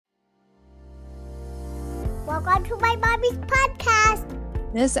Welcome to my mommy's podcast.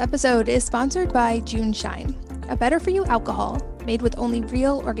 This episode is sponsored by June Shine, a better-for-you alcohol made with only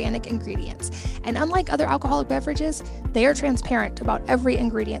real organic ingredients. And unlike other alcoholic beverages, they are transparent about every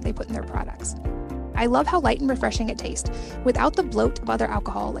ingredient they put in their products. I love how light and refreshing it tastes, without the bloat of other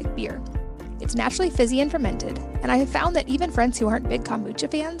alcohol like beer. It's naturally fizzy and fermented, and I have found that even friends who aren't big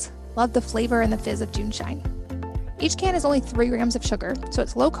kombucha fans love the flavor and the fizz of June Shine. Each can is only 3 grams of sugar, so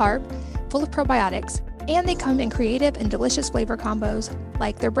it's low carb, full of probiotics, and they come in creative and delicious flavor combos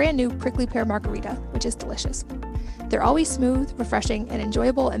like their brand new prickly pear margarita, which is delicious. They're always smooth, refreshing, and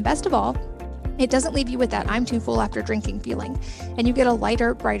enjoyable, and best of all, it doesn't leave you with that I'm too full after drinking feeling, and you get a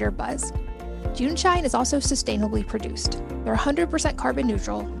lighter, brighter buzz. June Shine is also sustainably produced. They're 100% carbon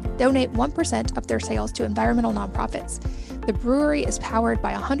neutral, donate 1% of their sales to environmental nonprofits. The brewery is powered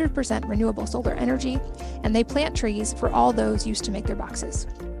by 100% renewable solar energy, and they plant trees for all those used to make their boxes.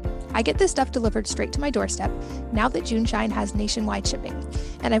 I get this stuff delivered straight to my doorstep now that June Shine has nationwide shipping,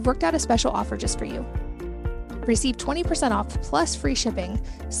 and I've worked out a special offer just for you. Receive 20% off plus free shipping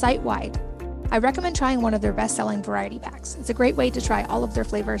site-wide. I recommend trying one of their best-selling variety packs. It's a great way to try all of their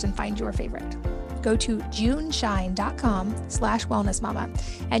flavors and find your favorite. Go to juneshine.com/wellnessmama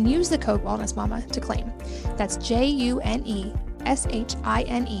and use the code wellnessmama to claim. That's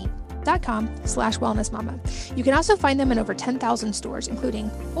JUNESHINE.com/wellnessmama. You can also find them in over 10,000 stores, including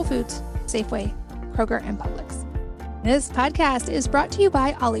Whole Foods, Safeway, Kroger, and Publix. This podcast is brought to you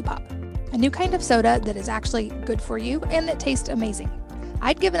by Olipop, a new kind of soda that is actually good for you and that tastes amazing.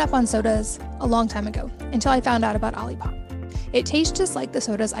 I'd given up on sodas a long time ago until I found out about Olipop. It tastes just like the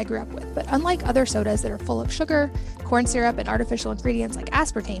sodas I grew up with, but unlike other sodas that are full of sugar, corn syrup, and artificial ingredients like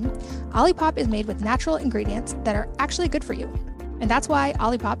aspartame, Olipop is made with natural ingredients that are actually good for you. And that's why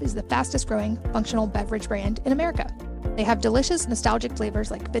Olipop is the fastest growing functional beverage brand in America. They have delicious nostalgic flavors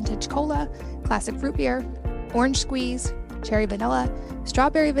like vintage cola, classic root beer, orange squeeze, cherry vanilla,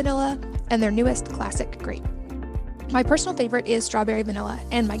 strawberry vanilla, and their newest classic grape. My personal favorite is strawberry vanilla,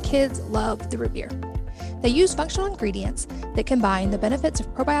 and my kids love the root beer. They use functional ingredients that combine the benefits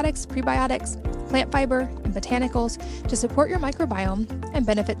of probiotics, prebiotics, plant fiber, and botanicals to support your microbiome and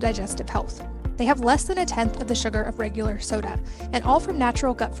benefit digestive health. They have less than 1/10 of the sugar of regular soda, and all from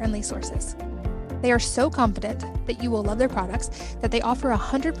natural gut-friendly sources. They are so confident that you will love their products that they offer a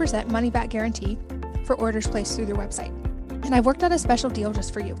 100% money-back guarantee for orders placed through their website. And I've worked out a special deal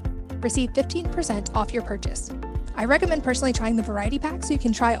just for you. Receive 15% off your purchase. I recommend personally trying the variety pack so you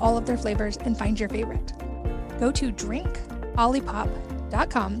can try all of their flavors and find your favorite. Go to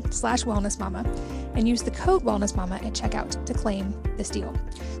drinkolipop.com/wellnessmama and use the code wellnessmama at checkout to claim this deal.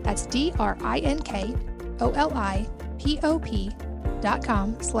 That's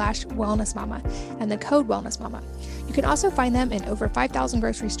drinkolipop.com/wellnessmama and the code wellnessmama. You can also find them in over 5,000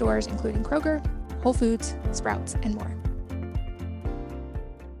 grocery stores, including Kroger, Whole Foods, Sprouts, and more.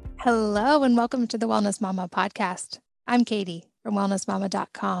 Hello, and welcome to the Wellness Mama podcast. I'm Katie from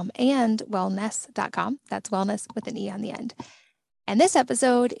wellnessmama.com and wellness.com. That's wellness with an E on the end. And this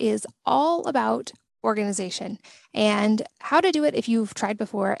episode is all about organization and how to do it if you've tried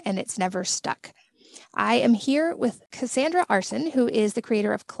before and it's never stuck. I am here with Cassandra Aarssen, who is the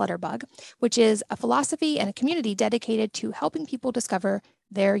creator of Clutterbug, which is a philosophy and a community dedicated to helping people discover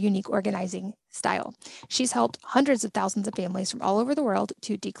their unique organizing style. She's helped hundreds of thousands of families from all over the world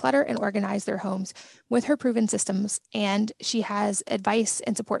to declutter and organize their homes with her proven systems, and she has advice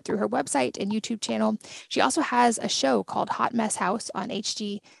and support through her website and YouTube channel. She also has a show called Hot Mess House on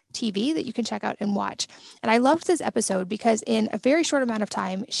HGTV that you can check out and watch. And I loved this episode because in a very short amount of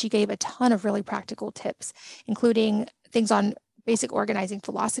time, she gave a ton of really practical tips, including things on basic organizing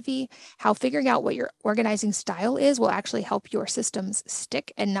philosophy, how figuring out what your organizing style is will actually help your systems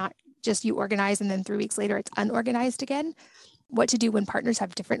stick and not just you organize and then 3 weeks later it's unorganized again, what to do when partners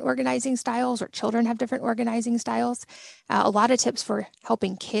have different organizing styles or children have different organizing styles, a lot of tips for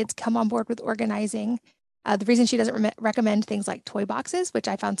helping kids come on board with organizing. The reason she doesn't recommend things like toy boxes, which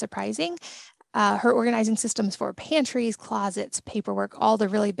I found surprising, her organizing systems for pantries, closets, paperwork, all the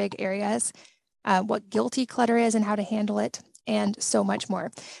really big areas, what guilty clutter is and how to handle it, and so much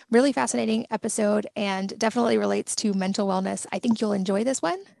more. Really fascinating episode and definitely relates to mental wellness. I think you'll enjoy this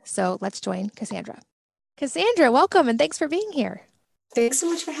one. So let's join Cassandra. Cassandra, welcome and thanks for being here. Thanks so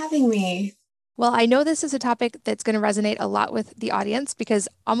much for having me. Well, I know this is a topic that's going to resonate a lot with the audience because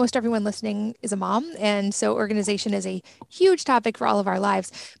almost everyone listening is a mom. And so organization is a huge topic for all of our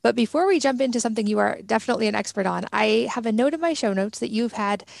lives. But before we jump into something you are definitely an expert on, I have a note in my show notes that you've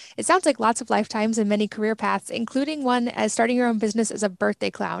had, it sounds like lots of lifetimes and many career paths, including one as starting your own business as a birthday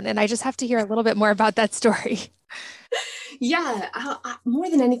clown. And I just have to hear a little bit more about that story. Yeah,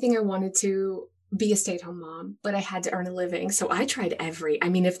 more than anything, I wanted to be a stay-at-home mom, but I had to earn a living. So I tried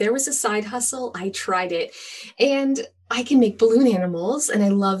if there was a side hustle, I tried it. And I can make balloon animals and I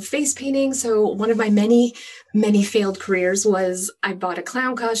love face painting. So one of my many, many failed careers was I bought a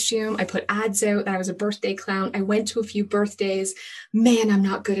clown costume. I put ads out that I was a birthday clown. I went to a few birthdays. Man, I'm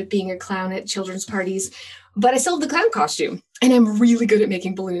not good at being a clown at children's parties, but I still have the clown costume and I'm really good at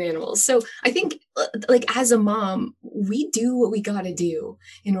making balloon animals. So I think like as a mom, we do what we got to do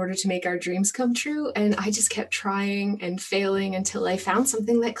in order to make our dreams come true. And I just kept trying and failing until I found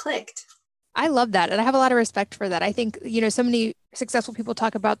something that clicked. I love that. And I have a lot of respect for that. I think, so many successful people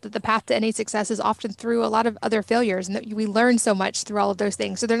talk about that the path to any success is often through a lot of other failures and that we learn so much through all of those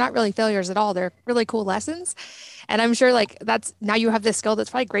things. So they're not really failures at all. They're really cool lessons. And I'm sure like that's now you have this skill that's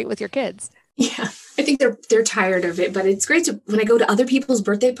probably great with your kids. Yeah, I think they're tired of it, but it's great when I go to other people's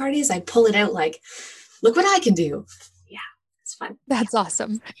birthday parties, I pull it out like, look what I can do. Yeah, it's fun. That's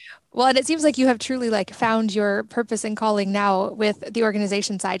awesome. Well, and it seems like you have truly like found your purpose and calling now with the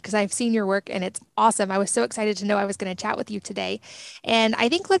organization side because I've seen your work and it's awesome. I was so excited to know I was going to chat with you today. And I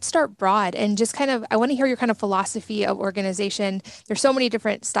think let's start broad and just I want to hear your kind of philosophy of organization. There's so many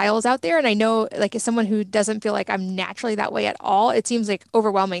different styles out there. And I know like as someone who doesn't feel like I'm naturally that way at all, it seems like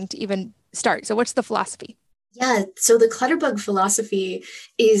overwhelming to even start. So what's the philosophy? Yeah, so the Clutterbug philosophy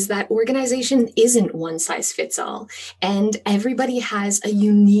is that organization isn't one size fits all, and everybody has a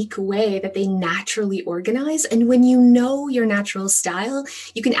unique way that they naturally organize. And when you know your natural style,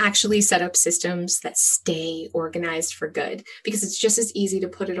 you can actually set up systems that stay organized for good because it's just as easy to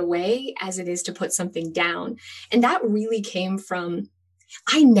put it away as it is to put something down. And that really came from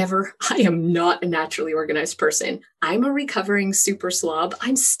I am not a naturally organized person. I'm a recovering super slob.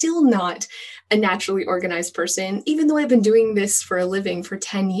 I'm still not a naturally organized person, even though I've been doing this for a living for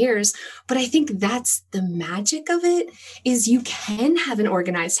 10 years. But I think that's the magic of it is you can have an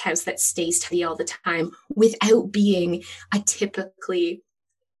organized house that stays tidy all the time without being a typically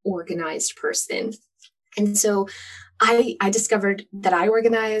organized person. And so I discovered that I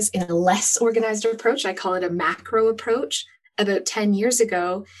organize in a less organized approach. I call it a macro approach about 10 years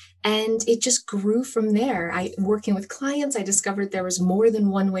ago. And it just grew from there. Working with clients, I discovered there was more than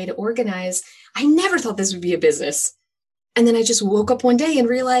one way to organize. I never thought this would be a business. And then I just woke up one day and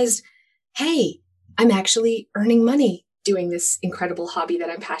realized, hey, I'm actually earning money doing this incredible hobby that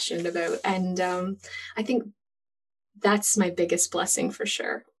I'm passionate about. And I think that's my biggest blessing for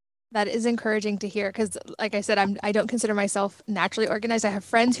sure. That is encouraging to hear because, like I said, I don't consider myself naturally organized. I have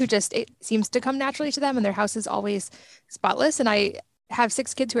friends who it seems to come naturally to them and their house is always spotless. And I have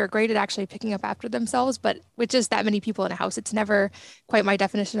 6 kids who are great at actually picking up after themselves, but with just that many people in a house, it's never quite my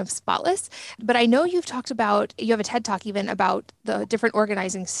definition of spotless. But I know you have a TED Talk even about the different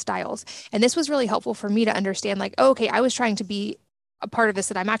organizing styles. And this was really helpful for me to understand like, oh, okay, I was trying to be a part of this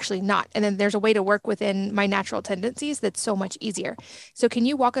that I'm actually not. And then there's a way to work within my natural tendencies that's so much easier. So can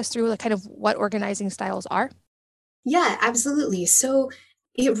you walk us through like kind of what organizing styles are? Yeah, absolutely. So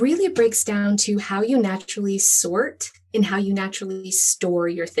it really breaks down to how you naturally sort and how you naturally store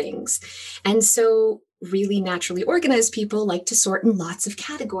your things. And so really naturally organized people like to sort in lots of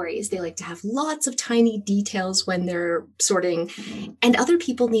categories. They like to have lots of tiny details when they're sorting. And other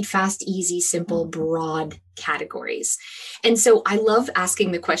people need fast, easy, simple, broad categories. And so I love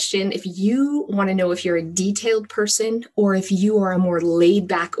asking the question, if you want to know if you're a detailed person or if you are a more laid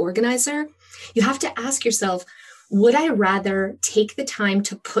back organizer, you have to ask yourself, would I rather take the time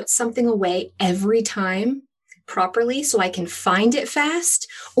to put something away every time properly so I can find it fast?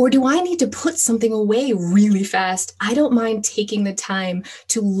 Or do I need to put something away really fast? I don't mind taking the time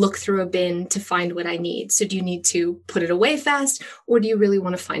to look through a bin to find what I need. So do you need to put it away fast or do you really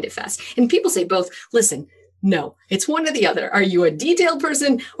want to find it fast? And people say both. Listen, no, it's one or the other. Are you a detailed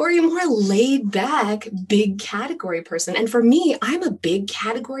person or are you more laid back, big category person? And for me, I'm a big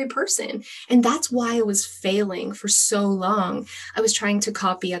category person. And that's why I was failing for so long. I was trying to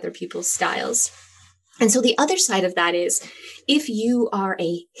copy other people's styles. And so the other side of that is if you are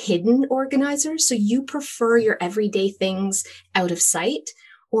a hidden organizer, so you prefer your everyday things out of sight,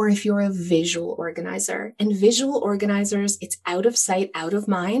 or if you're a visual organizer. And visual organizers, it's out of sight, out of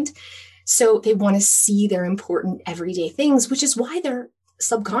mind. So they want to see their important everyday things, which is why they're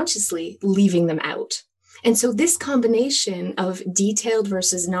subconsciously leaving them out. And so this combination of detailed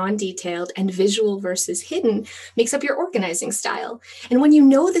versus non-detailed and visual versus hidden makes up your organizing style. And when you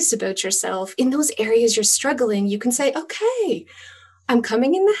know this about yourself, in those areas you're struggling, you can say, okay, I'm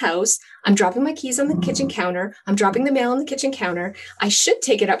coming in the house. I'm dropping my keys on the kitchen counter. I'm dropping the mail on the kitchen counter. I should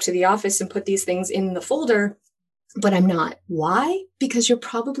take it up to the office and put these things in the folder. but I'm not. Why? Because you're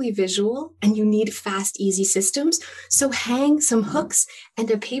probably visual and you need fast, easy systems. So hang some hooks and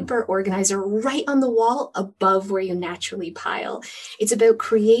a paper organizer right on the wall above where you naturally pile. It's about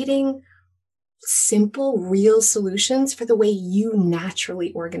creating simple, real solutions for the way you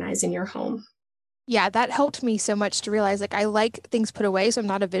naturally organize in your home. Yeah, that helped me so much to realize like I like things put away, so I'm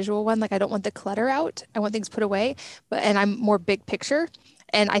not a visual one. Like I don't want the clutter out. I want things put away, and I'm more big picture.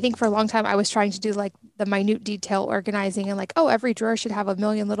 And I think for a long time I was trying to do like the minute detail organizing and like, oh, every drawer should have a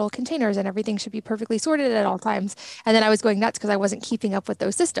million little containers and everything should be perfectly sorted at all times. And then I was going nuts because I wasn't keeping up with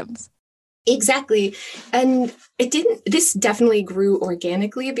those systems. Exactly. And this definitely grew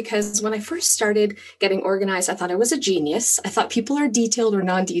organically because when I first started getting organized, I thought I was a genius. I thought people are detailed or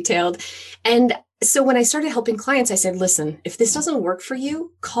non-detailed. And so when I started helping clients, I said, listen, if this doesn't work for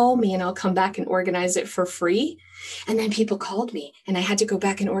you, call me and I'll come back and organize it for free. And then people called me and I had to go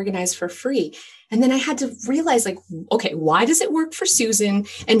back and organize for free. And then I had to realize like, okay, why does it work for Susan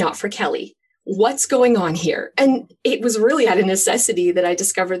and not for Kelly? What's going on here? And it was really out of necessity that I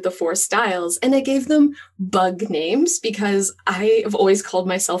discovered the 4 styles, and I gave them bug names because I have always called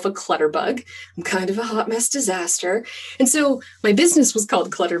myself a clutterbug. I'm kind of a hot mess disaster. And so my business was called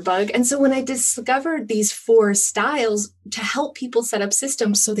Clutterbug. And so when I discovered these 4 styles to help people set up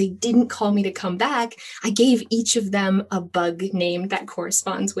systems so they didn't call me to come back, I gave each of them a bug name that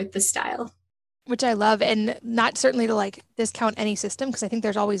corresponds with the style. Which I love, and not certainly to like discount any system because I think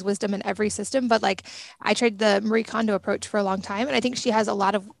there's always wisdom in every system, but like I tried the Marie Kondo approach for a long time and I think she has a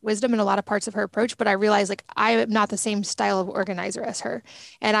lot of wisdom in a lot of parts of her approach, but I realized like I am not the same style of organizer as her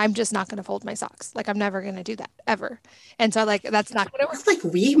and I'm just not going to fold my socks. Like I'm never going to do that ever. And so like that's not going to work. Like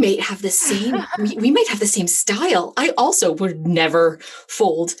we might have the same we might have the same style. I also would never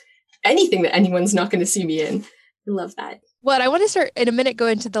fold anything that anyone's not going to see me in. I love that. Well, I want to start in a minute, go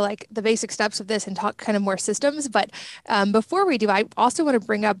into the basic steps of this and talk kind of more systems. But before we do, I also want to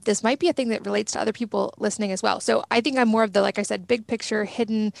bring up this might be a thing that relates to other people listening as well. So I think I'm more of the, like I said, big picture,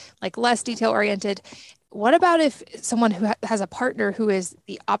 hidden, like less detail oriented. What about if someone who has a partner who is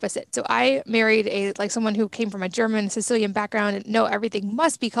the opposite? So I married someone who came from a German Sicilian background and no, everything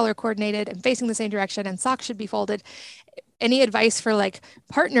must be color coordinated and facing the same direction and socks should be folded. Any advice for like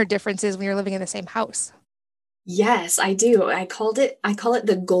partner differences when you're living in the same house? Yes, I do. I call it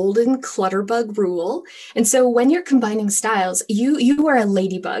the golden clutterbug rule. And so when you're combining styles, you are a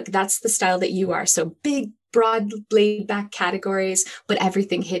ladybug. That's the style that you are. So big, broad, laid back categories, but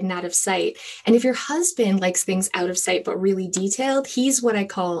everything hidden out of sight. And if your husband likes things out of sight, but really detailed, he's what I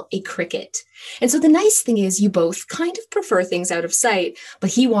call a cricket. And so the nice thing is you both kind of prefer things out of sight,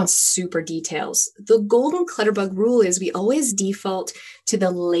 but he wants super details. The golden clutterbug rule is we always default to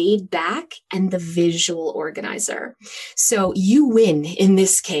the laid back and the visual organizer. So you win in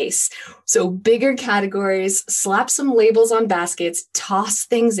this case. So bigger categories, slap some labels on baskets, toss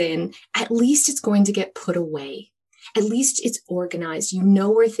things in, at least it's going to get put away. At least it's organized. You know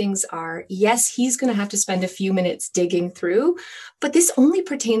where things are. Yes, he's going to have to spend a few minutes digging through, but this only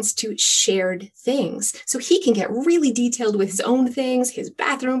pertains to shared things. So he can get really detailed with his own things, his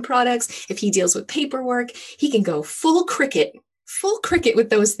bathroom products. If he deals with paperwork, he can go full cricket with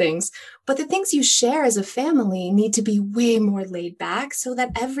those things. But the things you share as a family need to be way more laid back so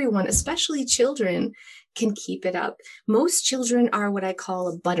that everyone, especially children, can keep it up. Most children are what I call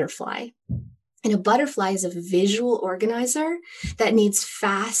a butterfly. And a butterfly is a visual organizer that needs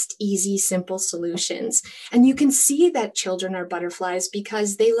fast, easy, simple solutions. And you can see that children are butterflies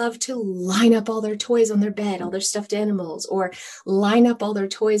because they love to line up all their toys on their bed, all their stuffed animals, or line up all their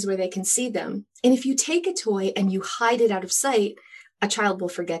toys where they can see them. And if you take a toy and you hide it out of sight, a child will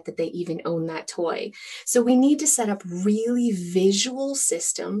forget that they even own that toy. So we need to set up really visual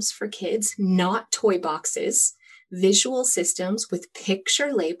systems for kids, not toy boxes, visual systems with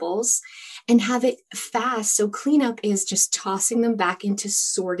picture labels, and have it fast. So cleanup is just tossing them back into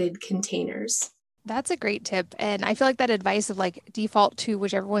sorted containers. That's a great tip. And I feel like that advice of like default to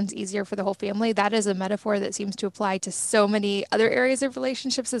whichever one's easier for the whole family, that is a metaphor that seems to apply to so many other areas of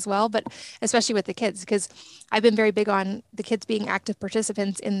relationships as well, but especially with the kids, because I've been very big on the kids being active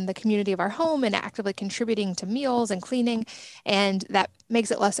participants in the community of our home and actively contributing to meals and cleaning. And that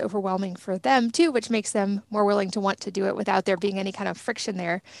makes it less overwhelming for them too, which makes them more willing to want to do it without there being any kind of friction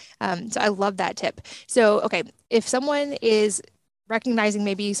there. So I love that tip. So, okay, if someone is recognizing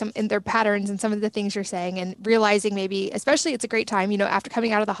maybe some in their patterns and some of the things you're saying and realizing maybe, especially it's a great time, after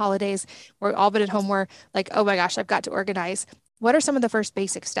coming out of the holidays, we're all been at home, we're like, oh my gosh, I've got to organize. What are some of the first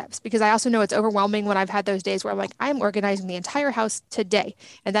basic steps? Because I also know it's overwhelming when I've had those days where I'm like, I'm organizing the entire house today,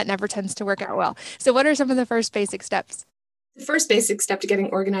 and that never tends to work out well. So what are some of the first basic steps? The first basic step to getting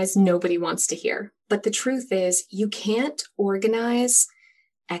organized, nobody wants to hear. But the truth is, you can't organize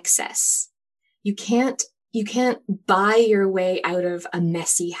excess. You can't buy your way out of a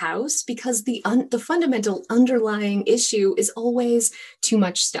messy house, because the fundamental underlying issue is always too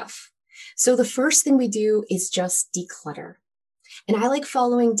much stuff. So the first thing we do is just declutter. And I like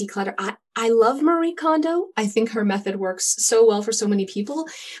following declutter. I love Marie Kondo. I think her method works so well for so many people,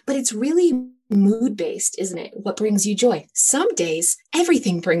 but it's really mood-based, isn't it? What brings you joy? Some days,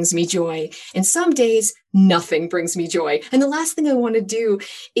 everything brings me joy, and some days, nothing brings me joy. And the last thing I want to do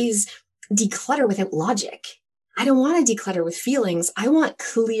is declutter without logic. I don't want to declutter with feelings. I want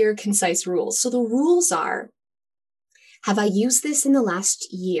clear, concise rules. So the rules are, have I used this in the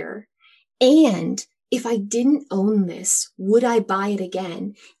last year? And if I didn't own this, would I buy it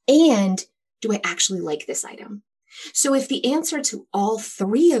again? And do I actually like this item? So if the answer to all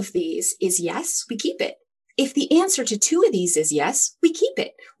three of these is yes, we keep it. If the answer to two of these is yes, we keep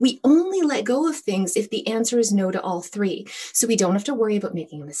it. We only let go of things if the answer is no to all three. So we don't have to worry about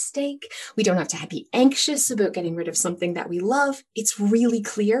making a mistake. We don't have to be anxious about getting rid of something that we love. It's really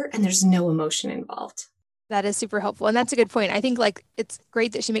clear and there's no emotion involved. That is super helpful. And that's a good point. I think like it's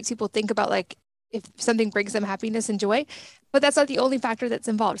great that she makes people think about like if something brings them happiness and joy, but that's not the only factor that's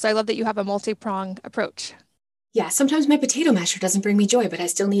involved. So I love that you have a multi-pronged approach. Yeah, sometimes my potato masher doesn't bring me joy, but I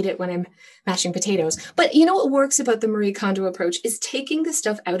still need it when I'm mashing potatoes. But you know what works about the Marie Kondo approach is taking the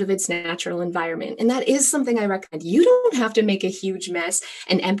stuff out of its natural environment. And that is something I recommend. You don't have to make a huge mess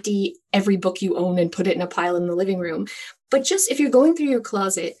and empty every book you own and put it in a pile in the living room. But just if you're going through your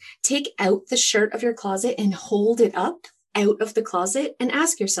closet, take out the shirt of your closet and hold it up out of the closet and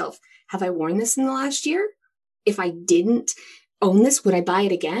ask yourself, have I worn this in the last year? If I didn't own this, would I buy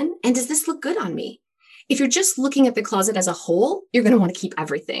it again? And does this look good on me? If you're just looking at the closet as a whole, you're going to want to keep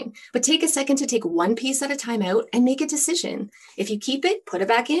everything. But take a second to take one piece at a time out and make a decision. If you keep it, put it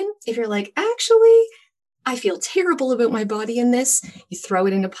back in. If you're like, actually, I feel terrible about my body in this, you throw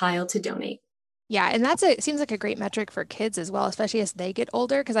it in a pile to donate. Yeah, and it seems like a great metric for kids as well, especially as they get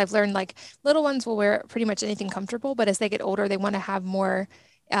older, because I've learned like little ones will wear pretty much anything comfortable, but as they get older, they want to have more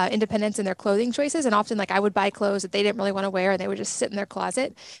independence in their clothing choices. And often like I would buy clothes that they didn't really want to wear and they would just sit in their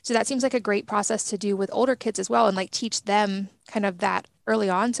closet. So that seems like a great process to do with older kids as well, and like teach them kind of that early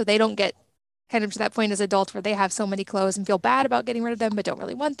on so they don't get kind of to that point as adults where they have so many clothes and feel bad about getting rid of them but don't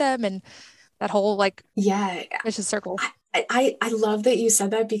really want them, and that whole like vicious circle. I love that you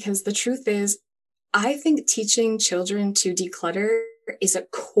said that, because the truth is, I think teaching children to declutter is a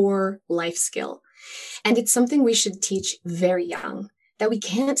core life skill. And it's something we should teach very young, that we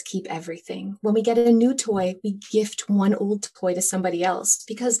can't keep everything. When we get a new toy, we gift one old toy to somebody else,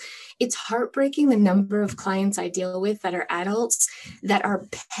 because it's heartbreaking the number of clients I deal with that are adults that are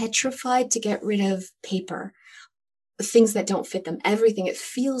petrified to get rid of paper, things that don't fit them, everything. It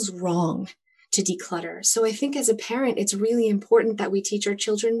feels wrong to declutter. So I think as a parent, it's really important that we teach our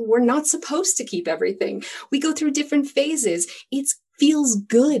children we're not supposed to keep everything. We go through different phases. It feels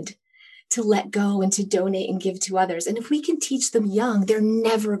good to let go and to donate and give to others. And if we can teach them young, they're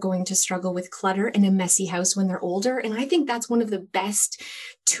never going to struggle with clutter in a messy house when they're older. And I think that's one of the best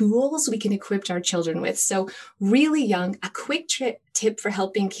tools we can equip our children with. So really young, a quick tip for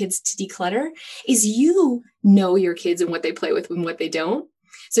helping kids to declutter is you know your kids and what they play with and what they don't.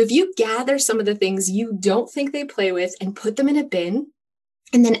 So if you gather some of the things you don't think they play with and put them in a bin,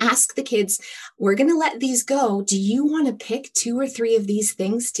 and then ask the kids, we're going to let these go. Do you want to pick 2 or 3 of these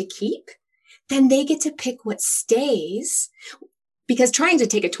things to keep? Then they get to pick what stays, because trying to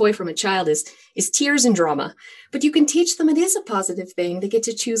take a toy from a child is tears and drama. But you can teach them it is a positive thing. They get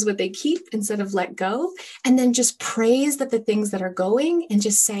to choose what they keep instead of let go, and then just praise that the things that are going, and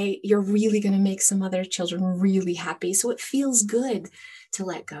just say, you're really going to make some other children really happy. So it feels good to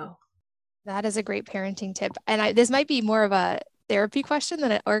let go. That is a great parenting tip. And this might be more of a therapy question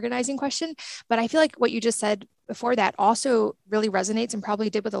than an organizing question, but I feel like what you just said before that also really resonates and probably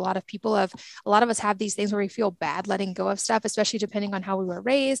did with a lot of people. A lot of us have these things where we feel bad letting go of stuff, especially depending on how we were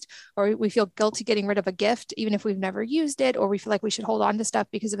raised, or we feel guilty getting rid of a gift, even if we've never used it, or we feel like we should hold on to stuff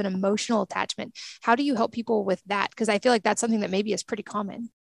because of an emotional attachment. How do you help people with that? Because I feel like that's something that maybe is pretty common.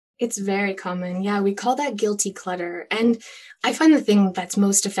 It's very common. Yeah, we call that guilty clutter. And I find the thing that's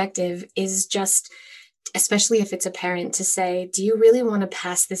most effective is just, especially if it's a parent, to say, do you really want to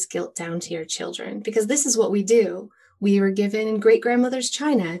pass this guilt down to your children? Because this is what we do. We were given great-grandmother's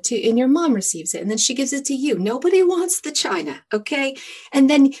china and your mom receives it, and then she gives it to you. Nobody wants the china, okay?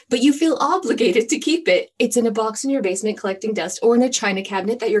 But you feel obligated to keep it. It's in a box in your basement collecting dust, or in a china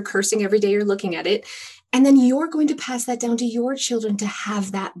cabinet that you're cursing every day you're looking at it. And then you're going to pass that down to your children to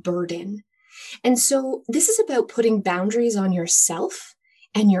have that burden. And so this is about putting boundaries on yourself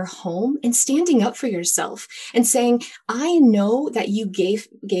and your home and standing up for yourself and saying, I know that you gave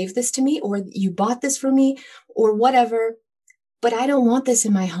this to me, or you bought this for me, or whatever, but I don't want this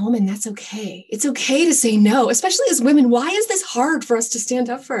in my home, and that's okay. It's okay to say no, especially as women. Why is this hard for us to stand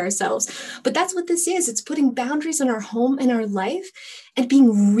up for ourselves? But that's what this is. It's putting boundaries in our home and our life and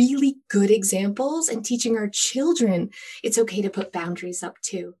being really good examples and teaching our children it's okay to put boundaries up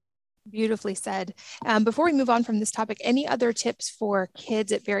too. Beautifully said. Before we move on from this topic, any other tips for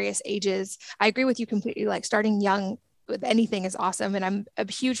kids at various ages? I agree with you completely. Like starting young with anything is awesome. And I'm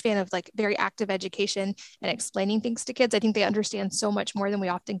a huge fan of like very active education and explaining things to kids. I think they understand so much more than we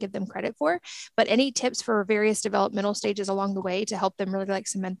often give them credit for. But any tips for various developmental stages along the way to help them really like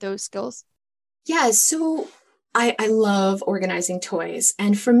cement those skills? Yeah, so I love organizing toys.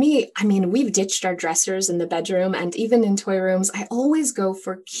 And for me, I mean, we've ditched our dressers in the bedroom, and even in toy rooms, I always go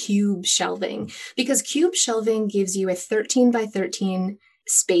for cube shelving, because cube shelving gives you a 13 by 13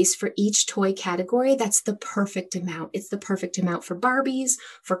 space for each toy category. That's the perfect amount. It's the perfect amount for Barbies,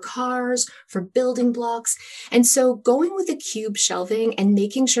 for cars, for building blocks. And so going with a cube shelving and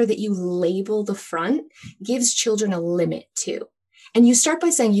making sure that you label the front gives children a limit too. And you start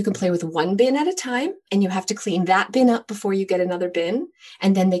by saying you can play with one bin at a time, and you have to clean that bin up before you get another bin.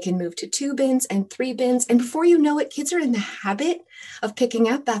 And then they can move to 2 bins and 3 bins. And before you know it, kids are in the habit of picking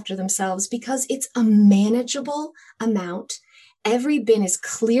up after themselves because it's a manageable amount. Every bin is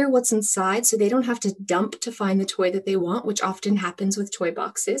clear what's inside, so they don't have to dump to find the toy that they want, which often happens with toy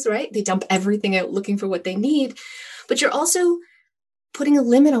boxes, right? They dump everything out looking for what they need. But you're also putting a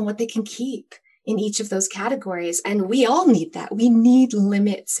limit on what they can keep in each of those categories. And we all need that. We need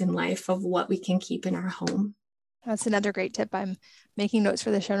limits in life of what we can keep in our home. That's another great tip. I'm making notes for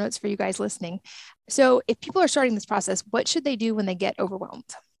the show notes for you guys listening. So if people are starting this process, what should they do when they get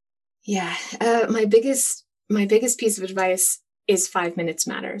overwhelmed? Yeah, my biggest piece of advice is 5 minutes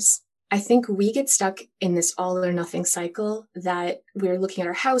matters. I think we get stuck in this all or nothing cycle that we're looking at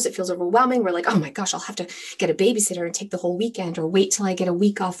our house. It feels overwhelming. We're like, oh my gosh, I'll have to get a babysitter and take the whole weekend, or wait till I get a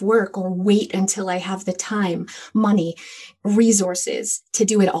week off work, or wait until I have the time, money, resources to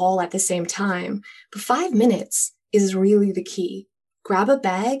do it all at the same time. But 5 minutes is really the key. Grab a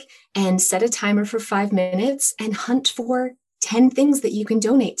bag and set a timer for 5 minutes and hunt for 10 things that you can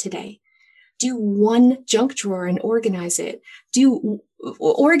donate today. Do one junk drawer and organize it.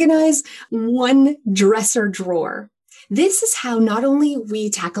 Organize one dresser drawer. This is how not only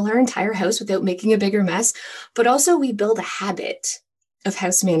we tackle our entire house without making a bigger mess, but also we build a habit of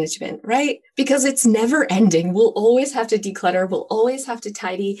house management, right? Because it's never ending. We'll always have to declutter. We'll always have to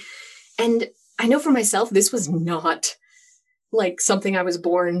tidy. And I know for myself, this was not like something I was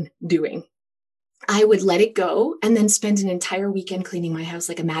born doing. I would let it go and then spend an entire weekend cleaning my house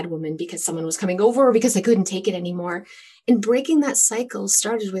like a madwoman because someone was coming over or because I couldn't take it anymore. And breaking that cycle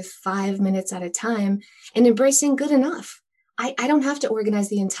started with 5 minutes at a time and embracing good enough. I don't have to organize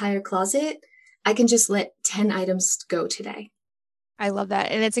the entire closet. I can just let 10 items go today. I love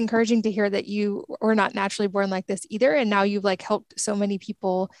that. And it's encouraging to hear that you were not naturally born like this either. And now you've like helped so many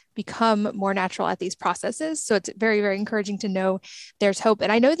people become more natural at these processes. So it's very, very encouraging to know there's hope.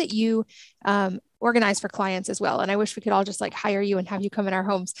 And I know that you organize for clients as well. And I wish we could all just like hire you and have you come in our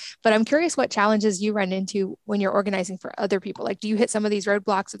homes. But I'm curious what challenges you run into when you're organizing for other people. Like, do you hit some of these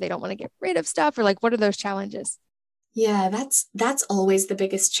roadblocks if they don't want to get rid of stuff, or like, what are those challenges? Yeah, that's always the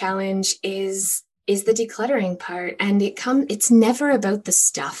biggest challenge is the decluttering part. And it's never about the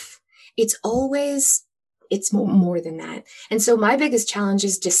stuff. It's more than that. And so my biggest challenge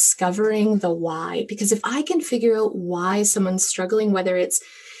is discovering the why, because if I can figure out why someone's struggling, whether it's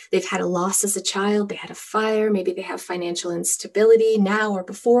they've had a loss as a child, they had a fire, maybe they have financial instability now or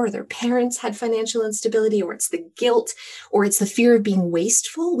before, or their parents had financial instability, or it's the guilt, or it's the fear of being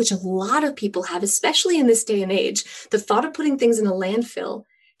wasteful, which a lot of people have, especially in this day and age. The thought of putting things in a landfill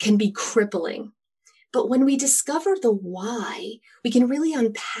can be crippling. But when we discover the why, we can really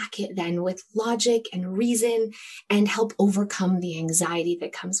unpack it then with logic and reason and help overcome the anxiety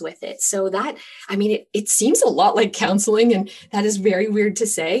that comes with it. So that, I mean, it seems a lot like counseling, and that is very weird to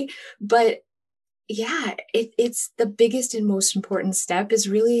say, but yeah, it's the biggest and most important step is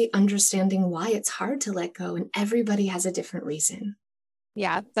really understanding why it's hard to let go, and everybody has a different reason.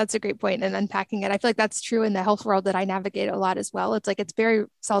 Yeah, that's a great point. And unpacking it, I feel like that's true in the health world that I navigate a lot as well. It's like, it's very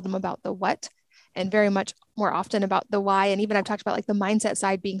seldom about the what, and very much more often about the why. And even I've talked about like the mindset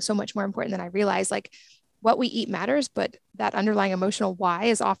side being so much more important than I realize. Like, what we eat matters, but that underlying emotional why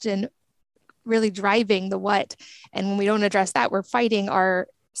is often really driving the what. And when we don't address that, we're fighting our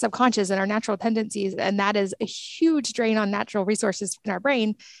subconscious and our natural tendencies. And that is a huge drain on natural resources in our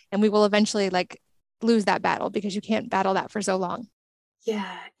brain. And we will eventually like lose that battle because you can't battle that for so long.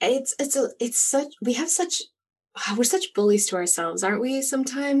 Yeah, we're such bullies to ourselves, aren't we,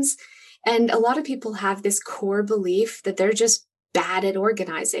 sometimes? And a lot of people have this core belief that they're just bad at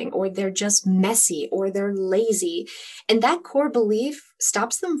organizing, or they're just messy, or they're lazy. And that core belief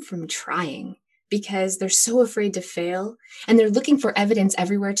stops them from trying because they're so afraid to fail. And they're looking for evidence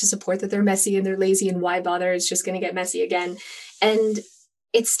everywhere to support that they're messy and they're lazy, and why bother? It's just going to get messy again. And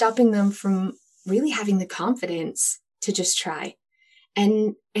it's stopping them from really having the confidence to just try.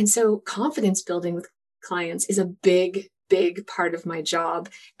 And so confidence building with clients is a big part of my job.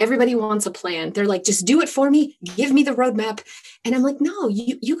 Everybody wants a plan. They're like, just do it for me. Give me the roadmap. And I'm like, no,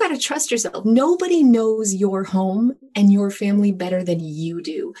 you got to trust yourself. Nobody knows your home and your family better than you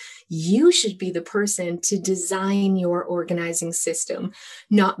do. You should be the person to design your organizing system,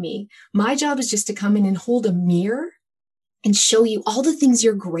 not me. My job is just to come in and hold a mirror and show you all the things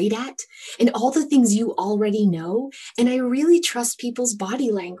you're great at and all the things you already know. And I really trust people's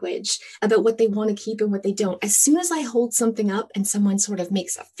body language about what they want to keep and what they don't. As soon as I hold something up and someone sort of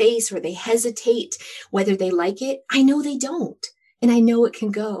makes a face or they hesitate whether they like it, I know they don't. And I know it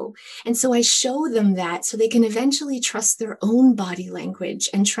can go. And so I show them that so they can eventually trust their own body language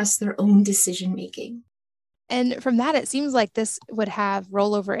and trust their own decision making. And from that, it seems like this would have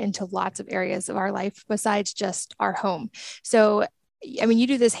rollover into lots of areas of our life besides just our home. So, I mean, you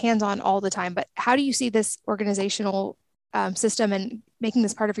do this hands-on all the time, but how do you see this organizational system and making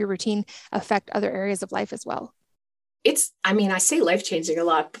this part of your routine affect other areas of life as well? I say life-changing a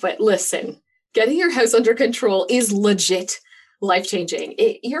lot, but listen, getting your house under control is legit life-changing.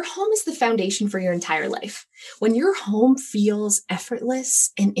 Your home is the foundation for your entire life. When your home feels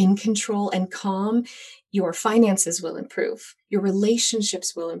effortless and in control and calm, your finances will improve. Your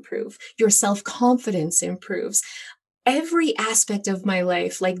relationships will improve. Your self-confidence improves. Every aspect of my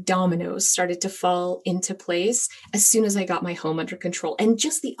life, like dominoes, started to fall into place as soon as I got my home under control. And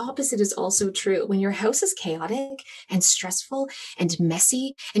just the opposite is also true. When your house is chaotic and stressful and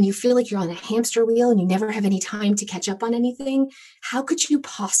messy, and you feel like you're on a hamster wheel and you never have any time to catch up on anything, how could you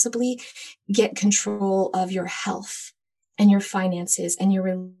possibly get control of your health and your finances and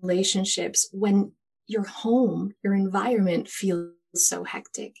your relationships when your home, your environment feels so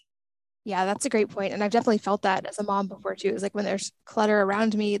hectic? Yeah, that's a great point. And I've definitely felt that as a mom before too. It's like when there's clutter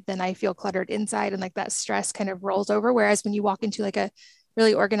around me, then I feel cluttered inside and like that stress kind of rolls over. Whereas when you walk into like a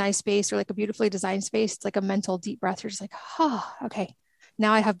really organized space or like a beautifully designed space, it's like a mental deep breath. You're just like, oh, okay,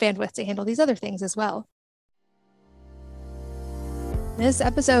 now I have bandwidth to handle these other things as well. This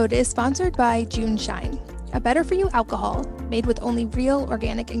episode is sponsored by June Shine, a better-for-you alcohol made with only real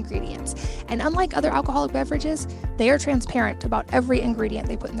organic ingredients. And unlike other alcoholic beverages, they are transparent about every ingredient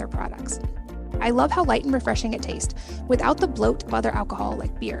they put in their products. I love how light and refreshing it tastes, without the bloat of other alcohol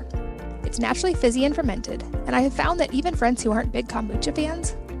like beer. It's naturally fizzy and fermented, and I have found that even friends who aren't big kombucha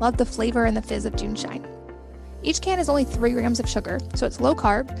fans love the flavor and the fizz of June Shine. Each can is only 3 grams of sugar, so it's low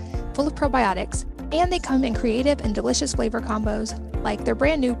carb, full of probiotics, and they come in creative and delicious flavor combos, like their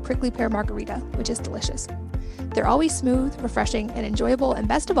brand new prickly pear margarita, which is delicious. They're always smooth, refreshing, and enjoyable, and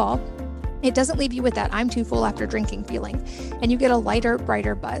best of all, it doesn't leave you with that I'm too full after drinking feeling, and you get a lighter,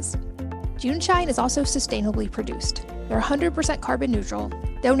 brighter buzz. June Shine is also sustainably produced. They're 100% carbon neutral,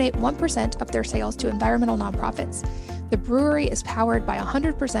 donate 1% of their sales to environmental nonprofits. The brewery is powered by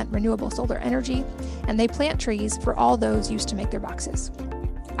 100% renewable solar energy, and they plant trees for all those used to make their boxes.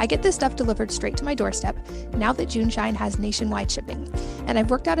 I get this stuff delivered straight to my doorstep now that June Shine has nationwide shipping, and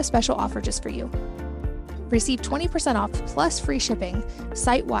I've worked out a special offer just for you. Receive 20% off plus free shipping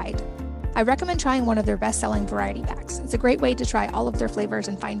site-wide. I recommend trying one of their best-selling variety packs. It's a great way to try all of their flavors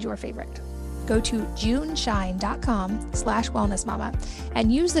and find your favorite. Go to juneshine.com/wellnessmama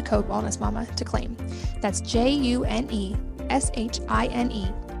and use the code wellnessmama to claim. That's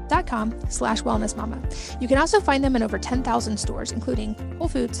JUNESHINE.com/wellnessmama. You can also find them in over 10,000 stores, including Whole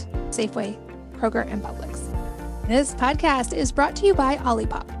Foods, Safeway, Kroger, and Publix. This podcast is brought to you by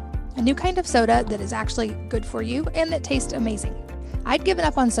Olipop, a new kind of soda that is actually good for you and that tastes amazing. I'd given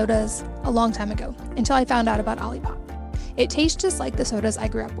up on sodas a long time ago until I found out about Olipop. It tastes just like the sodas I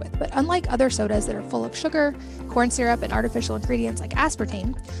grew up with, but unlike other sodas that are full of sugar, corn syrup, and artificial ingredients like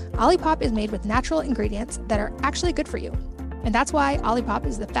aspartame, Olipop is made with natural ingredients that are actually good for you. And that's why Olipop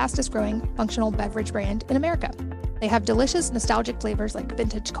is the fastest growing functional beverage brand in America. They have delicious nostalgic flavors like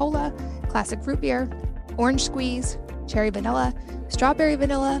vintage cola, classic root beer, orange squeeze, cherry vanilla, strawberry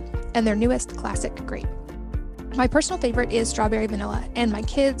vanilla, and their newest classic grape. My personal favorite is strawberry vanilla, and my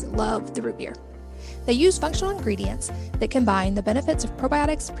kids love the root beer. They use functional ingredients that combine the benefits of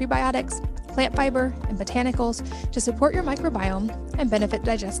probiotics, prebiotics, plant fiber, and botanicals to support your microbiome and benefit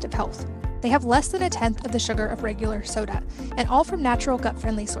digestive health. They have less than 1/10 of the sugar of regular soda, and all from natural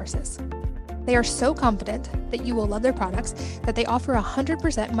gut-friendly sources. They are so confident that you will love their products that they offer a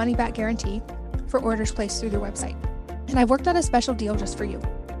 100% money-back guarantee for orders placed through their website. And I've worked out a special deal just for you.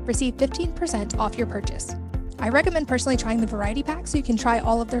 Receive 15% off your purchase. I recommend personally trying the variety pack so you can try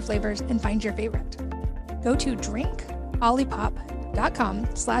all of their flavors and find your favorite. Go to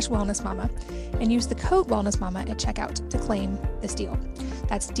drinkolipop.com/wellnessmama and use the code wellnessmama at checkout to claim this deal.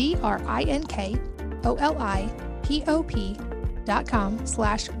 That's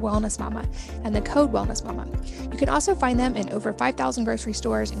drinkolipop.com/wellnessmama and the code wellnessmama. You can also find them in over 5,000 grocery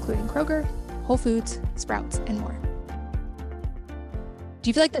stores, including Kroger, Whole Foods, Sprouts, and more. Do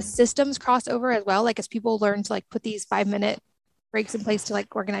you feel like the systems cross over as well? Like as people learn to like put these 5-minute breaks in place to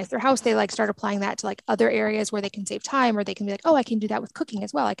like organize their house, they like start applying that to like other areas where they can save time, or they can be like, oh, I can do that with cooking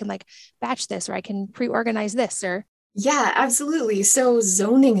as well. I can like batch this, or I can pre-organize this, or Yeah, absolutely. So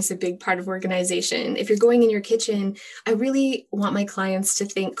zoning is a big part of organization. If you're going in your kitchen, I really want my clients to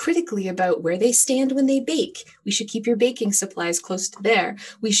think critically about where they stand when they bake. We should keep your baking supplies close to there.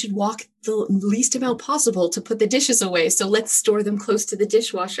 We should walk the least amount possible to put the dishes away. So let's store them close to the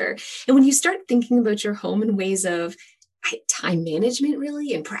dishwasher. And when you start thinking about your home in ways of time management,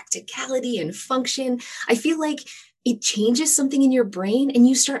 really, and practicality and function, I feel like it changes something in your brain and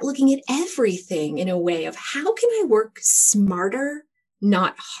you start looking at everything in a way of how can I work smarter,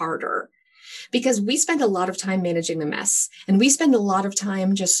 not harder? Because we spend a lot of time managing the mess and we spend a lot of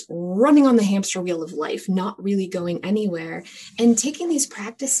time just running on the hamster wheel of life, not really going anywhere. And taking these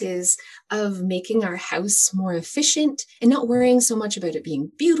practices of making our house more efficient and not worrying so much about it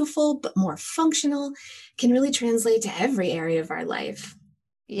being beautiful, but more functional can really translate to every area of our life.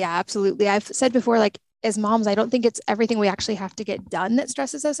 yeah, absolutely. I've said before, like as moms, I don't think it's everything we actually have to get done that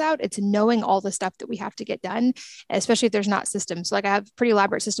stresses us out. It's knowing all the stuff that we have to get done, especially if there's not systems. Like I have pretty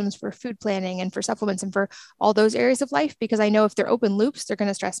elaborate systems for food planning and for supplements and for all those areas of life, because I know if they're open loops, they're going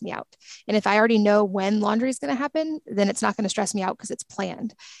to stress me out. And if I already know when laundry is going to happen, then it's not going to stress me out because it's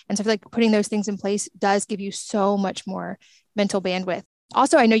planned. And so I feel like putting those things in place does give you so much more mental bandwidth.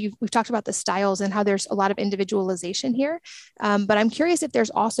 Also, I know we've talked about the styles and how there's a lot of individualization here, but I'm curious if there's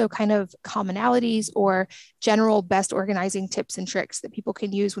also kind of commonalities or general best organizing tips and tricks that people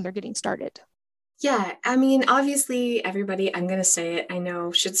can use when they're getting started. Yeah, I mean, obviously, everybody, I'm going to say it, I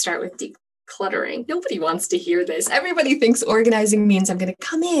know, should start with decluttering. Nobody wants to hear this. Everybody thinks organizing means I'm going to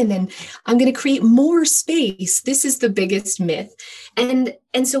come in and I'm going to create more space. This is the biggest myth. And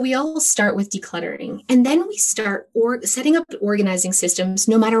so we all start with decluttering, and then we start setting up organizing systems,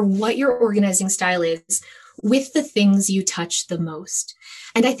 no matter what your organizing style is, with the things you touch the most.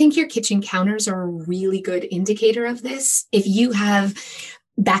 And I think your kitchen counters are a really good indicator of this. If you have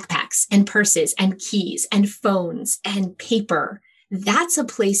backpacks and purses and keys and phones and paper, that's a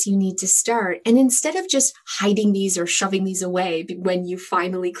place you need to start. And instead of just hiding these or shoving these away when you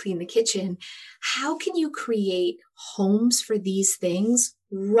finally clean the kitchen, how can you create homes for these things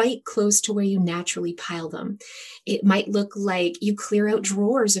right close to where you naturally pile them? It might look like you clear out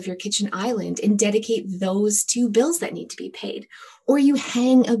drawers of your kitchen island and dedicate those to bills that need to be paid. Or you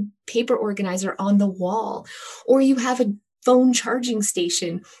hang a paper organizer on the wall, or you have a phone charging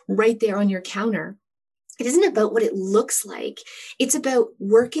station right there on your counter. It isn't about what it looks like. It's about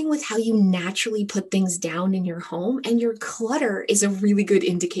working with how you naturally put things down in your home. And your clutter is a really good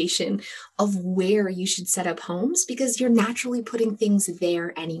indication of where you should set up homes, because you're naturally putting things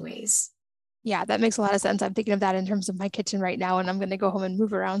there anyways. Yeah, that makes a lot of sense. I'm thinking of that in terms of my kitchen right now, and I'm going to go home and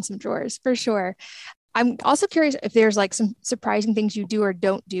move around some drawers for sure. I'm also curious if there's like some surprising things you do or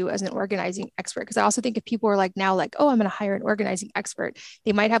don't do as an organizing expert. Because I also think if people are like now like, oh, I'm going to hire an organizing expert,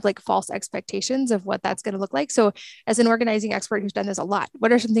 they might have like false expectations of what that's going to look like. So as an organizing expert who's done this a lot,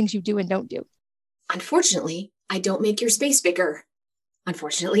 what are some things you do and don't do? Unfortunately, I don't make your space bigger.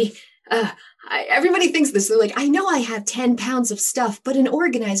 Unfortunately, everybody thinks this. They're like, I know I have 10 pounds of stuff, but an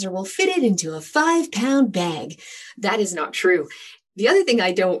organizer will fit it into a 5-pound bag. That is not true. The other thing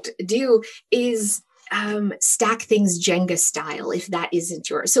I don't do is stack things Jenga style, if that isn't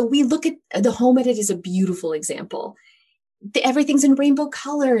yours. So we look at the Home Edit as a beautiful example. Everything's in rainbow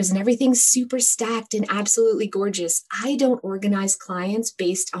colors and everything's super stacked and absolutely gorgeous. I don't organize clients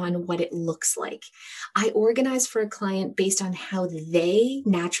based on what it looks like. I organize for a client based on how they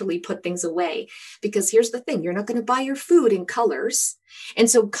naturally put things away. Because here's the thing, you're not going to buy your food in colors. And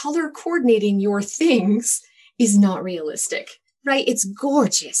so color coordinating your things is not realistic. right? It's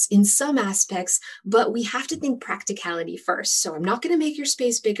gorgeous in some aspects, but we have to think practicality first. So I'm not going to make your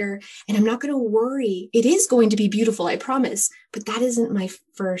space bigger and I'm not going to worry. It is going to be beautiful, I promise, but that isn't my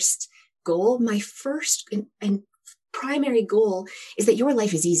first goal. My first and primary goal is that your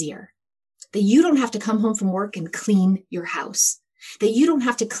life is easier, that you don't have to come home from work and clean your house, that you don't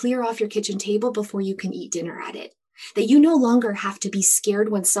have to clear off your kitchen table before you can eat dinner at it, that you no longer have to be scared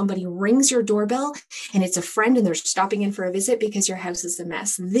when somebody rings your doorbell and it's a friend and they're stopping in for a visit because your house is a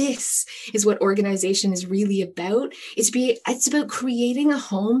mess. This is what organization is really about. It's about creating a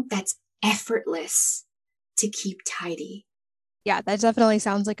home that's effortless to keep tidy. Yeah, that definitely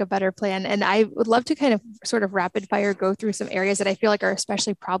sounds like a better plan. And I would love to kind of sort of rapid fire go through some areas that I feel like are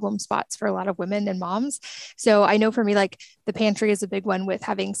especially problem spots for a lot of women and moms. So I know for me, like the pantry is a big one with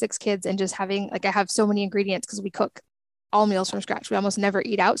having 6 kids and just having, like, I have so many ingredients because we cook all meals from scratch. We almost never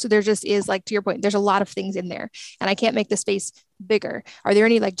eat out. So there just is, like, to your point, there's a lot of things in there and I can't make the space bigger. Are there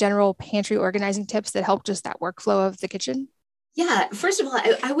any like general pantry organizing tips that help just that workflow of the kitchen? Yeah, first of all,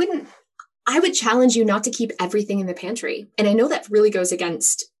 I would challenge you not to keep everything in the pantry. And I know that really goes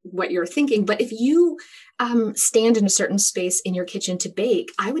against what you're thinking, but if you stand in a certain space in your kitchen to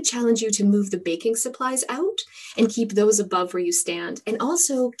bake, I would challenge you to move the baking supplies out and keep those above where you stand. And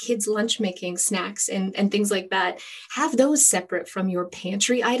also kids' lunch making snacks and things like that, have those separate from your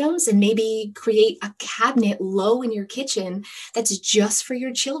pantry items and maybe create a cabinet low in your kitchen that's just for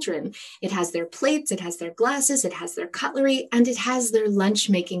your children. It has their plates, it has their glasses, it has their cutlery, and it has their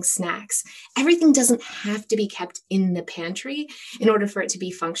lunch making snacks. Everything doesn't have to be kept in the pantry in order for it to be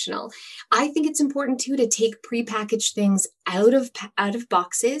functional. I think it's important too to take prepackaged things out of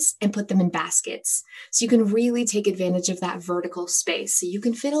boxes and put them in baskets. So you can really take advantage of that vertical space. So you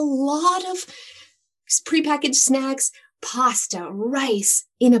can fit a lot of prepackaged snacks, pasta, rice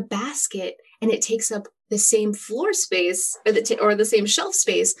in a basket, and it takes up the same floor space or the same shelf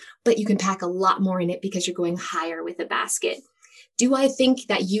space, but you can pack a lot more in it because you're going higher with a basket. Do I think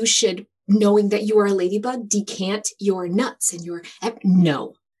that you should, knowing that you are a ladybug, decant your nuts and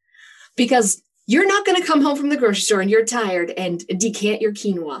no, because you're not going to come home from the grocery store and you're tired and decant your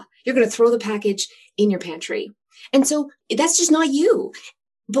quinoa. You're going to throw the package in your pantry. And so that's just not you.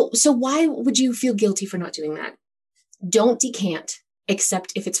 But so why would you feel guilty for not doing that? Don't decant,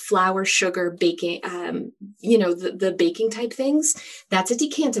 except if it's flour, sugar, baking, the baking type things. That's a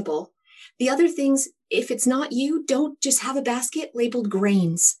decantable. The other things, if it's not you, don't just have a basket labeled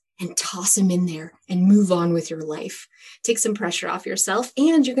grains and toss them in there and move on with your life. Take some pressure off yourself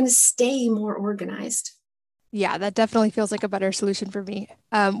and you're going to stay more organized. Yeah, that definitely feels like a better solution for me.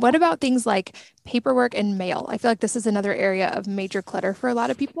 What about things like paperwork and mail? I feel like this is another area of major clutter for a lot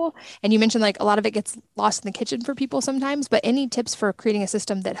of people. And you mentioned like a lot of it gets lost in the kitchen for people sometimes, but any tips for creating a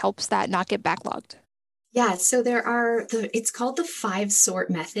system that helps that not get backlogged? Yeah, so it's called the 5-sort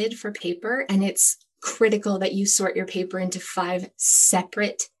method for paper, and it's critical that you sort your paper into 5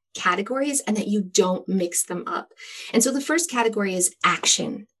 separate categories and that you don't mix them up. And so the first category is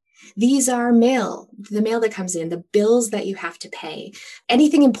action. These are the mail that comes in, the bills that you have to pay.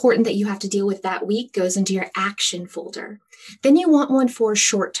 Anything important that you have to deal with that week goes into your action folder. Then you want one for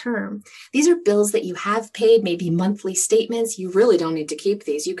short term. These are bills that you have paid, maybe monthly statements. You really don't need to keep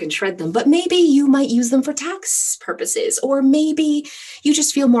these. You can shred them, but maybe you might use them for tax purposes, or maybe you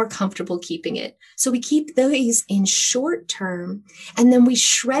just feel more comfortable keeping it. So we keep these in short term, and then we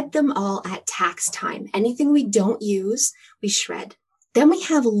shred them all at tax time. Anything we don't use, we shred. Then we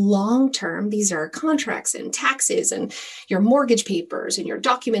have long term. These are contracts and taxes and your mortgage papers and your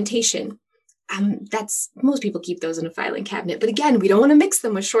documentation. Most people keep those in a filing cabinet. But again, we don't want to mix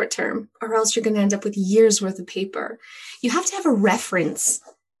them with short term, or else you're going to end up with years worth of paper. You have to have a reference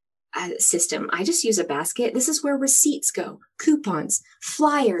system. I just use a basket. This is where receipts go, coupons,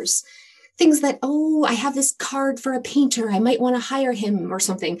 flyers, things that, I have this card for a painter. I might want to hire him or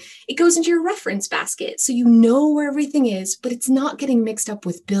something. It goes into your reference basket. So you know where everything is, but it's not getting mixed up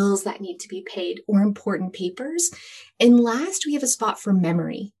with bills that need to be paid or important papers. And last, we have a spot for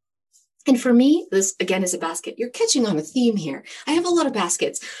memory. And for me, this again is a basket. You're catching on a theme here. I have a lot of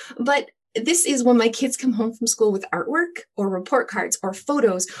baskets, but this is when my kids come home from school with artwork or report cards or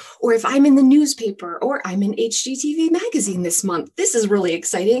photos, or if I'm in the newspaper or I'm in HGTV magazine this month. This is really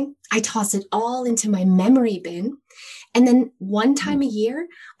exciting. I toss it all into my memory bin. And then one time a year,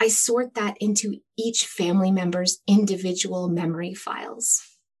 I sort that into each family member's individual memory files.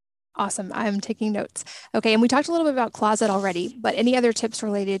 Awesome. I'm taking notes. Okay. And we talked a little bit about closet already, but any other tips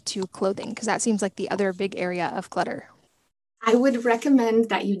related to clothing? Because that seems like the other big area of clutter. I would recommend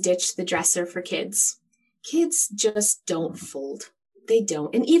that you ditch the dresser for kids. Kids just don't fold. they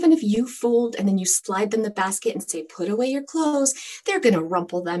don't. And even if you fold and then you slide them in the basket and say, put away your clothes, they're going to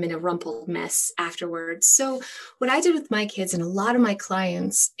rumple them in a rumpled mess afterwards. So what I did with my kids and a lot of my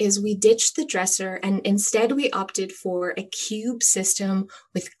clients is we ditched the dresser and instead we opted for a cube system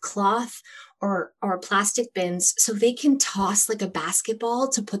with cloth or plastic bins so they can toss like a basketball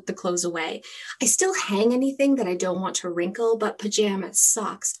to put the clothes away. I still hang anything that I don't want to wrinkle, but pajamas,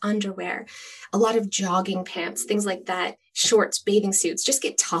 socks, underwear, a lot of jogging pants, things like that, shorts, bathing suits, just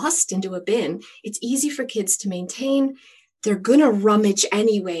get tossed into a bin. It's easy for kids to maintain. They're going to rummage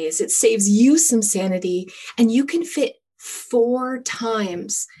anyways. It saves you some sanity, and you can fit 4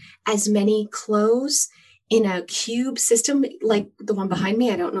 times as many clothes in a cube system like the one behind me.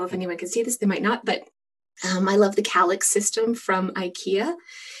 I don't know if anyone can see this. They might not, but I love the Calyx system from IKEA.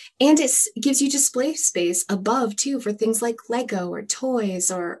 And it gives you display space above too for things like Lego or toys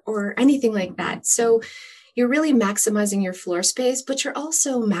or anything like that. So you're really maximizing your floor space, but you're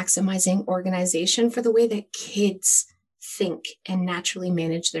also maximizing organization for the way that kids think and naturally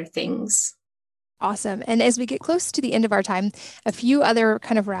manage their things. Awesome. And as we get close to the end of our time, a few other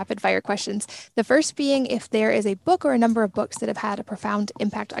kind of rapid fire questions. The first being if there is a book or a number of books that have had a profound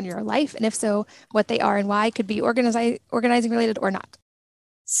impact on your life, and if so, what they are and why, could be organizing related or not.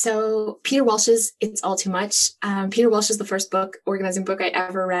 So Peter Walsh's It's All Too Much. Peter Walsh is the first organizing book I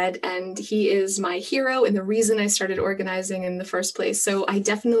ever read, and he is my hero and the reason I started organizing in the first place. So I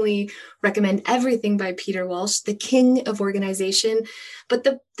definitely recommend everything by Peter Walsh, the king of organization. But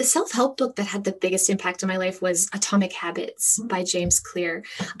the self-help book that had the biggest impact on my life was Atomic Habits by James Clear.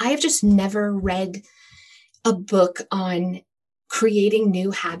 I have just never read a book on creating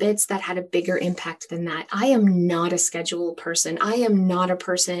new habits that had a bigger impact than that. I am not a schedule person. I am not a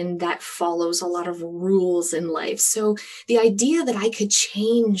person that follows a lot of rules in life. So the idea that I could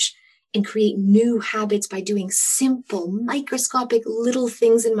change and create new habits by doing simple, microscopic little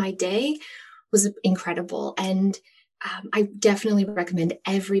things in my day was incredible. And I definitely recommend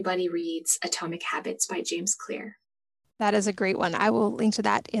everybody reads Atomic Habits by James Clear. That is a great one. I will link to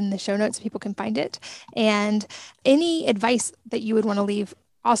that in the show notes so people can find it. And any advice that you would want to leave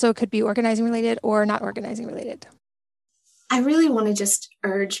also could be organizing related or not organizing related. I really want to just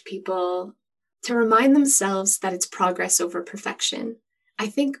urge people to remind themselves that it's progress over perfection. I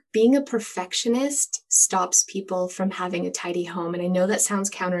think being a perfectionist stops people from having a tidy home. And I know that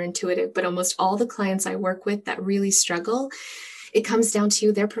sounds counterintuitive, but almost all the clients I work with that really struggle, it comes down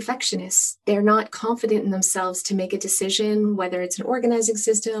to they're perfectionists. They're not confident in themselves to make a decision, whether it's an organizing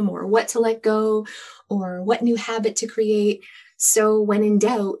system or what to let go or what new habit to create. So when in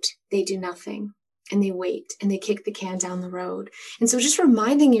doubt, they do nothing and they wait and they kick the can down the road. And so just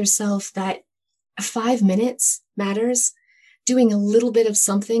reminding yourself that 5 minutes matters. Doing a little bit of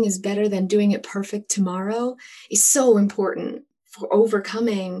something is better than doing it perfect tomorrow is so important for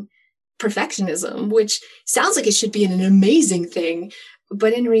overcoming perfectionism, which sounds like it should be an amazing thing.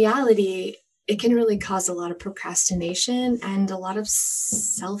 But in reality, it can really cause a lot of procrastination and a lot of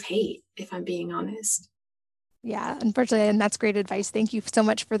self-hate, if I'm being honest. Yeah, unfortunately, and that's great advice. Thank you so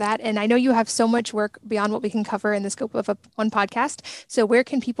much for that. And I know you have so much work beyond what we can cover in the scope of one podcast. So where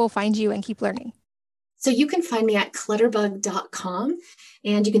can people find you and keep learning? So you can find me at clutterbug.com,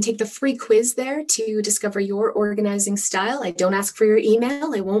 and you can take the free quiz there to discover your organizing style. I don't ask for your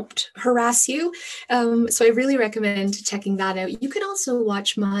email. I won't harass you. So I really recommend checking that out. You can also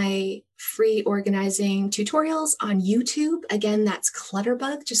watch my free organizing tutorials on YouTube. Again, that's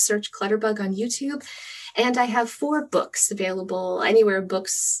Clutterbug. Just search Clutterbug on YouTube. And I have 4 books available anywhere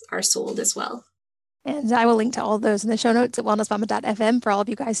books are sold as well. And I will link to all of those in the show notes at wellnessmama.fm for all of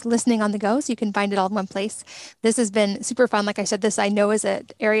you guys listening on the go, so you can find it all in one place. This has been super fun. Like I said, this I know is an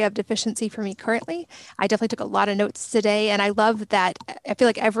area of deficiency for me currently. I definitely took a lot of notes today, and I love that I feel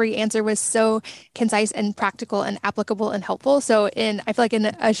like every answer was so concise and practical and applicable and helpful. So I feel like in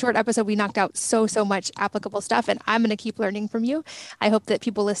a short episode, we knocked out so much applicable stuff, and I'm going to keep learning from you. I hope that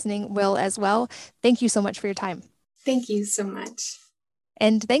people listening will as well. Thank you so much for your time. Thank you so much.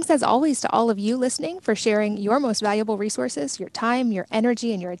 And thanks as always to all of you listening for sharing your most valuable resources, your time, your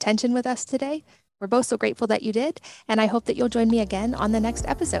energy, and your attention with us today. We're both so grateful that you did, and I hope that you'll join me again on the next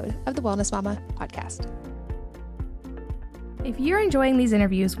episode of the Wellness Mama podcast. If you're enjoying these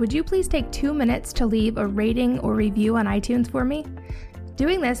interviews, would you please take 2 minutes to leave a rating or review on iTunes for me?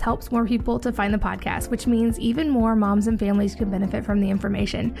 Doing this helps more people to find the podcast, which means even more moms and families can benefit from the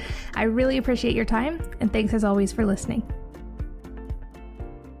information. I really appreciate your time, and thanks as always for listening.